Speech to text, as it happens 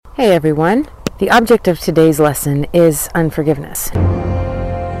Hey everyone, the object of today's lesson is unforgiveness.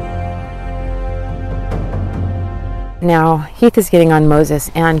 Now, Heath is getting on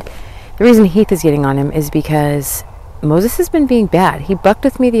Moses, and the reason Heath is getting on him is because Moses has been being bad. He bucked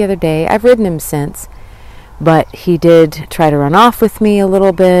with me the other day. I've ridden him since, but he did try to run off with me a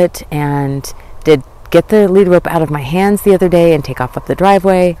little bit and did get the lead rope out of my hands the other day and take off up the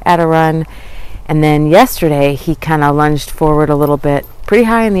driveway at a run. And then yesterday, he kind of lunged forward a little bit, pretty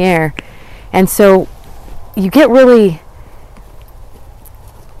high in the air. And so you get really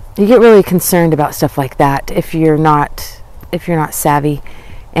concerned about stuff like that if you're not savvy.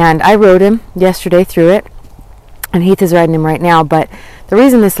 And I rode him yesterday through it, and Heath is riding him right now. But the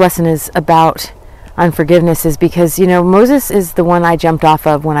reason this lesson is about unforgiveness is because, Moses is the one I jumped off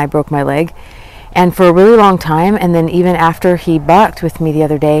of when I broke my leg. And for a really long time, and then even after he bucked with me the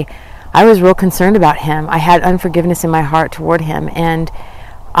other day, I was real concerned about him. I had unforgiveness in my heart toward him, and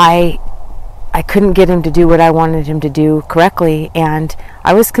I couldn't get him to do what I wanted him to do correctly, and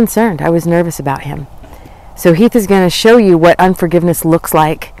I was concerned. I was nervous about him. So Heath is going to show you what unforgiveness looks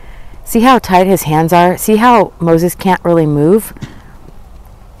like. See how tight his hands are? See how Moses can't really move?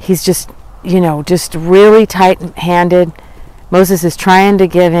 He's just really tight-handed. Moses is trying to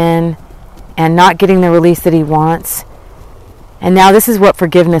give in and not getting the release that he wants. And now this is what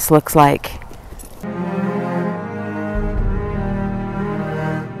forgiveness looks like.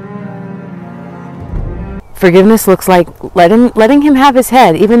 Forgiveness looks like letting him have his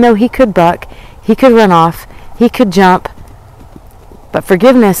head, even though he could buck, he could run off, he could jump. But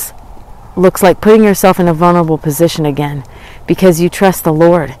forgiveness looks like putting yourself in a vulnerable position again because you trust the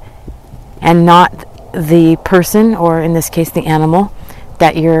Lord and not the person, or in this case the animal,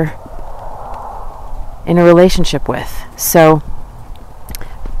 that you're in a relationship with. So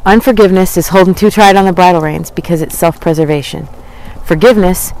unforgiveness is holding too tight on the bridle reins because it's self-preservation.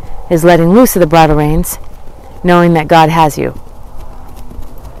 Forgiveness is letting loose of the bridle reins, knowing that God has you.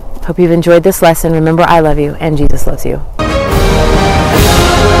 Hope you've enjoyed this lesson. Remember, I love you and Jesus loves you.